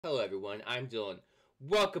Hello everyone, I'm Dylan.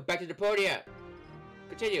 Welcome back to Deponia!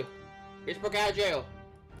 Continue. Here's broke out of jail.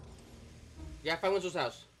 Yeah, find Wenzel's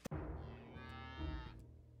house.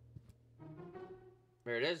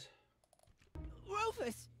 There it is.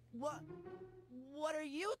 Rufus! What are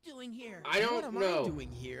you doing here? I don't know. What know. am I doing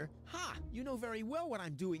here? Ha! You know very well what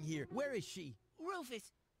I'm doing here. Where is she?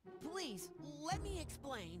 Rufus, please, let me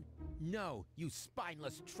explain. No, you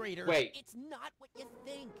spineless traitor. Wait. It's not what you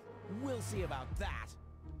think. We'll see about that.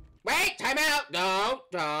 Wait! Time out! Don't.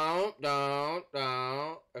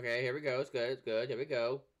 Okay, here we go. It's good. Here we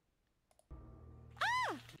go.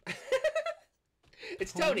 Ah!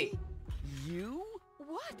 It's Tony! You?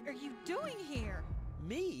 What are you doing here?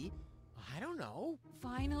 Me? I don't know.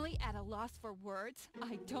 Finally at a loss for words?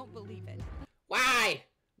 I don't believe it. Why?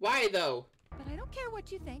 Why though? But I don't care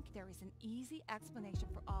what you think, there is an easy explanation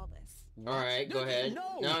for all this. Alright, go ahead.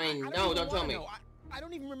 No, Don't tell me. I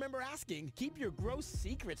don't even remember asking. Keep your gross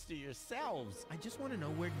secrets to yourselves. I just want to know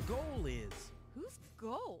where Goal is. Who's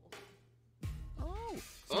Goal? Oh,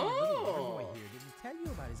 so the little boy here didn't tell you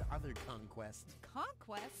about his other conquest.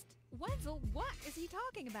 Conquest? Wenzel, what is he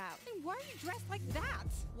talking about? And why are you dressed like that?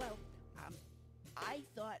 Well, I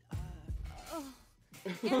thought, Oh.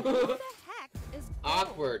 And who the heck is Goal?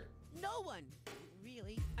 Awkward. no one,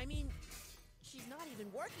 really. I mean, she's not even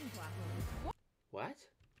working properly. What?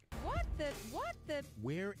 What the?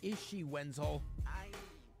 Where is she, Wenzel? I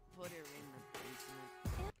put her in the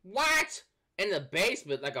basement. What? In the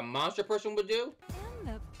basement, like a monster person would do? In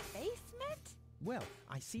the basement? Well,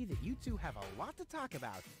 I see that you two have a lot to talk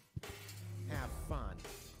about. Have fun.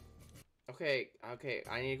 Okay,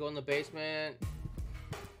 I need to go in the basement.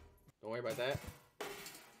 Don't worry about that.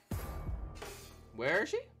 Where is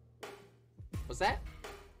she? What's that?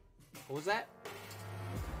 What was that?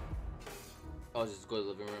 Oh, just go to the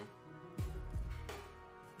living room.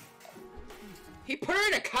 He put her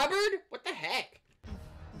in a cupboard? What the heck?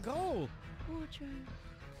 Goal! Wardrobe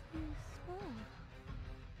too small.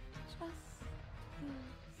 Just too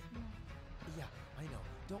small. Yeah, I know.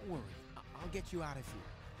 Don't worry. I'll get you out of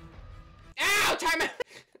here. Ow! Time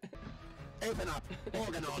out! Open up,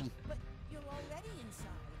 Organon. But you're already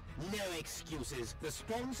inside. No excuses. The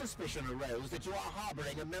strong suspicion arose that you are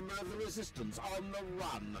harboring a member of the Resistance on the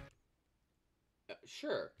run.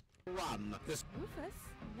 Sure. Run. This. Rufus,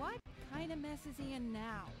 what kind of mess is he in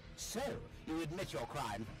now? So, you admit your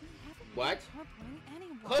crime. We haven't What? been harboring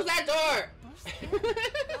anyone. Close that door! Don't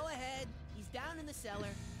stare. Go ahead. He's down in the cellar.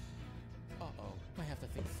 Uh-oh. I have to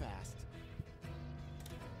think fast.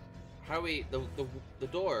 How do we... The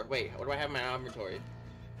door. Wait, what do I have in my inventory?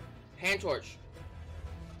 Hand torch.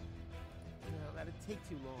 No, that'd take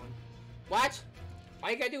too long. What?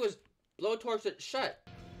 All you gotta do is blow a torch it shut.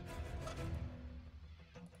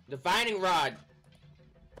 Divining rod.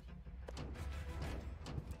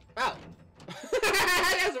 Oh.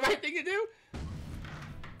 That's the right thing to do?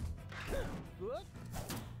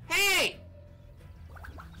 Hey!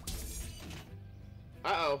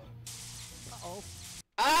 Uh-oh. Uh-oh.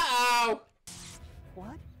 Uh-oh!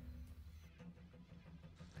 What?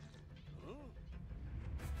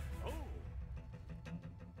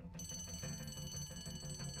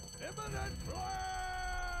 Imminent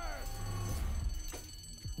flare!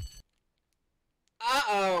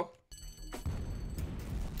 Uh-oh.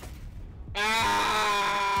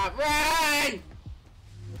 Ah! Run!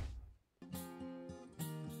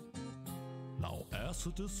 Now as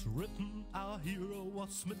it is written, our hero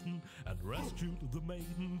was smitten and rescued the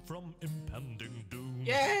maiden from impending doom.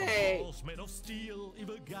 Yay! A horse made of steel,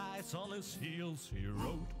 evil guys on his heels. He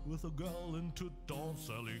rode with a girl into dawn's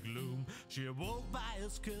early gloom. She awoke by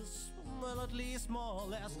his kiss, well at least more or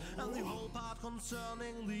less. And the whole part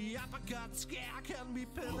concerning the uppercut scare can be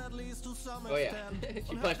pinned at least to some extent. She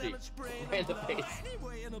On her punched me damaged brain, right in the but face.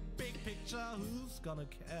 anyway, in a big picture, who's gonna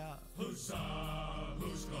care? Who's gonna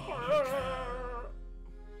care?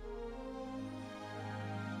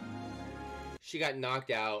 She got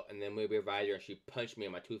knocked out, and then we revived her, and she punched me,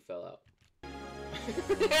 and my tooth fell out.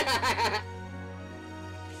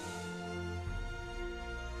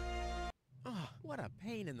 Oh, what a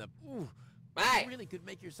pain in the... Ooh. Bye! You really could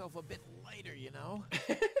make yourself a bit lighter, you know?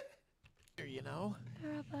 You know?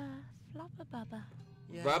 Rubber, flubber, bubba.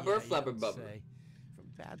 Yeah, Rubber you flubber don't bubber. say. From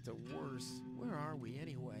bad to worse. Where are we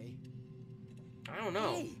anyway? I don't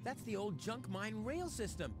know. Hey, that's the old junk mine rail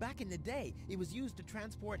system. Back in the day, it was used to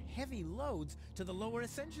transport heavy loads to the lower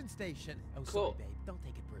ascension station. Oh, Cool. sorry, babe. Don't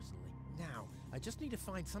take it personally. Now, I just need to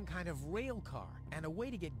find some kind of rail car and a way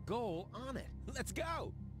to get Goal on it. Let's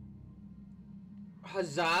go!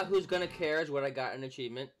 Huzzah, who's gonna care is what I got an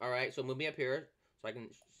achievement. Alright, so move me up here so I can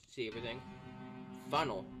see everything.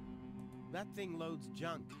 Funnel. That thing loads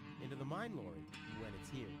junk into the mine lorry when it's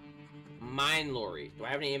here. Mine lorry. Do I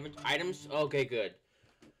have any items? Okay, good.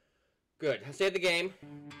 Good. I'll save the game.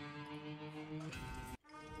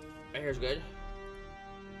 Right here's good.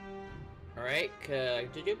 Alright,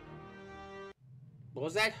 continue. What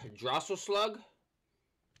was that? Drossel slug?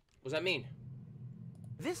 What does that mean?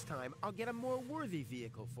 This time, I'll get a more worthy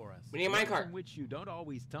vehicle for us. We need a minecart. From which you don't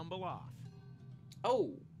always tumble off.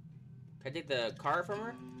 Oh. Can I take the car from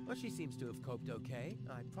her? Well, she seems to have coped okay.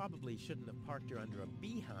 I probably shouldn't have parked her under a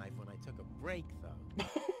beehive when I took a break, though.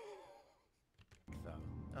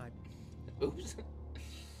 Oops.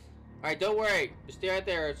 Alright, don't worry. Just stay right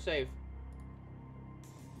there. It's safe.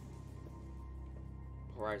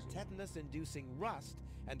 Horizon. Tetanus-inducing rust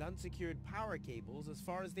and unsecured power cables as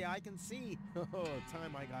far as the eye can see. Oh,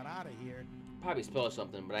 time I got out of here. Probably spell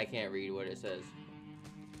something, but I can't read what it says.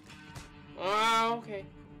 Oh, okay.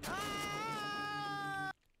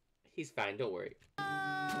 He's fine, don't worry. Oh,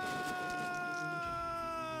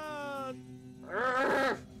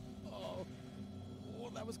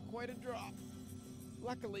 that was quite a drop.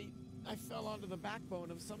 Luckily, I fell onto the backbone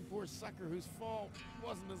of some poor sucker whose fall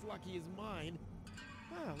wasn't as lucky as mine.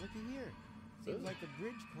 Ah, looky here. Seems like the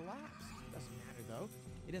bridge collapsed. Doesn't matter, though.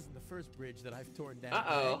 It isn't the first bridge that I've torn down.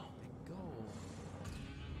 Uh-oh. Gold.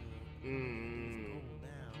 Hmm. Gold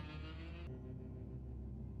now.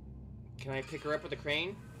 Can I pick her up with a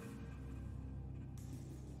crane?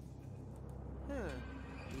 Huh.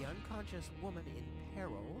 The unconscious woman in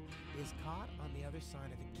peril is caught on the other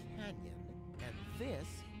side of the canyon, and this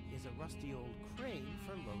is a rusty old crane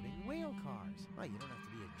for loading rail cars. Oh, you don't have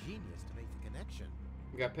to be a genius to make the connection.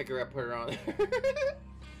 We gotta pick her up, put her on there.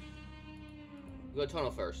 Go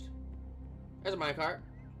tunnel first. There's a minecart.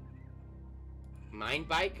 Mine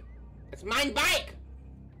bike? It's mine bike!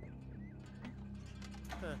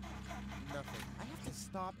 Huh. Nothing. I have to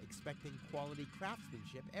stop expecting quality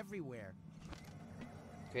craftsmanship everywhere.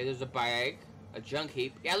 Okay, there's a bike, a junk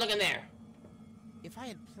heap. Yeah, look in there. If I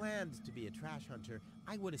had planned to be a trash hunter,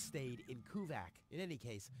 I would have stayed in Kuvak. In any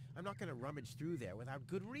case, I'm not going to rummage through there without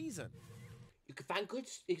good reason. You can find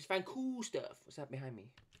cool stuff. What's that behind me?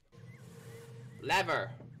 Lever.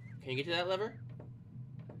 Can you get to that lever?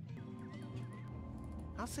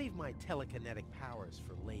 I'll save my telekinetic powers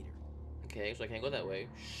for later. Okay, so I can't go that way.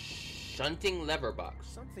 Shunting lever box.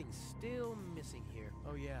 Something's still missing here.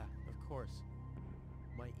 Oh yeah, of course.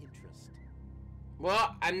 My interest.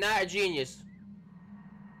 Well, I'm not a genius.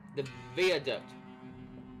 The viaduct.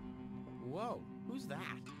 Whoa, who's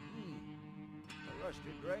that? A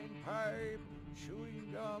rusted drain pipe,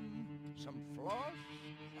 chewing gum, some floss.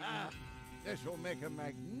 Ah, this will make a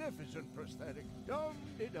magnificent prosthetic.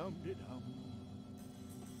 Dum-de-dum-de-dum.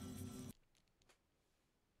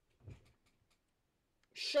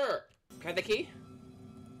 Sure. Can I have the key?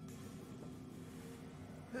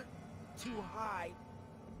 Too high.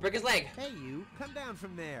 Break his leg. Hey you, come down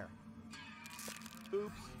from there.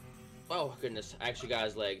 Oops. Oh, goodness. I actually got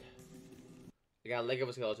his leg. I got a leg of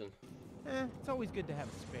a skeleton. It's always good to have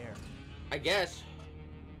a spare. I guess.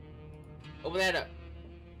 Open that up.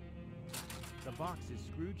 The box is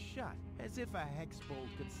screwed shut, as if a hex bolt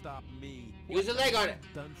could stop me. Use your leg on it.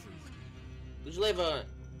 Dunces. Use your leg on it.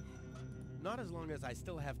 Not as long as I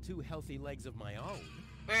still have two healthy legs of my own.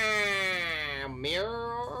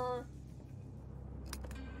 Mirror.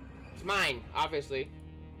 It's mine, obviously.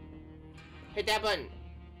 Hit that button.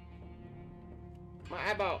 My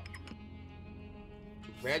eyeball.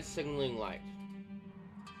 Red signaling light.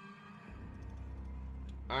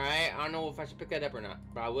 Alright, I don't know if I should pick that up or not,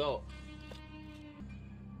 but I will.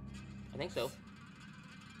 I think so.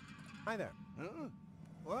 Hi there. Huh?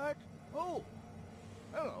 What? Oh,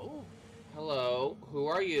 hello. Hello, who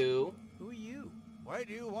are you? Who are you? Why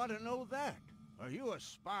do you want to know that? Are you a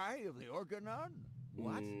spy of the Organon?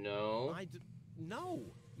 What? No. No.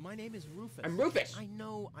 My name is Rufus. I'm Rufus. I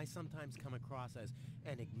know I sometimes come across as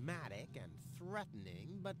enigmatic and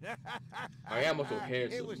threatening, but I am also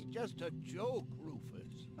handsome. It was just a joke,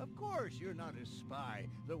 Rufus. Of course you're not a spy,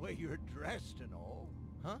 the way you're dressed and all.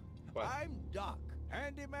 huh? What? I'm Doc,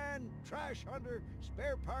 handyman, trash hunter,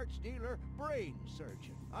 spare parts dealer, brain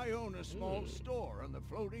surgeon. I own a small store on the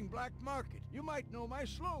floating black market. You might know my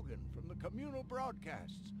slogan from the communal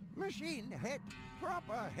broadcasts. Machine head,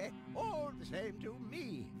 proper head, all the same to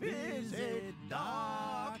me. Visit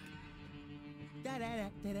Doc. Da da da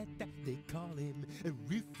da da da. They call him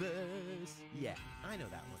Rufus. Yeah, I know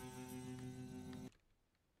that one.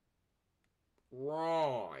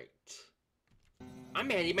 Right. I'm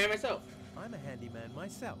a handyman myself. I'm a handyman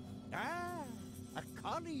myself. Ah, a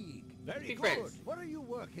colleague. Very Big good. friends. What are you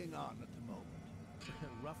working on at the moment?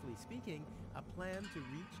 roughly speaking, a plan to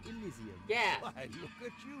reach Elysium. Yeah. Why, look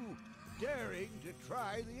at you, daring to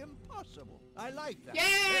try the impossible. I like that. Yay!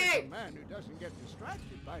 There's a man who doesn't get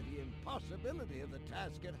distracted by the impossibility of the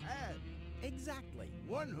task at hand. Exactly.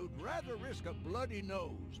 One who'd rather risk a bloody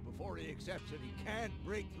nose before he accepts that he can't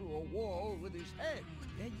break through a wall with his head.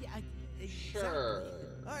 Exactly. Sure.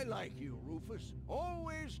 I like you, Rufus.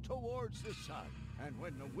 Always towards the sun. And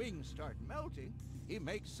when the wings start melting, he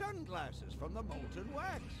makes sunglasses from the molten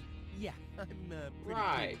wax. Yeah, I'm a pretty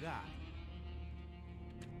Right. cool guy.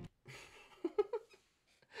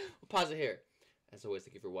 We'll pause it here. As always,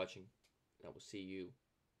 thank you for watching. And I will see you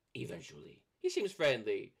eventually. He seems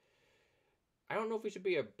friendly. I don't know if he should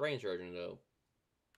be a brain surgeon, though.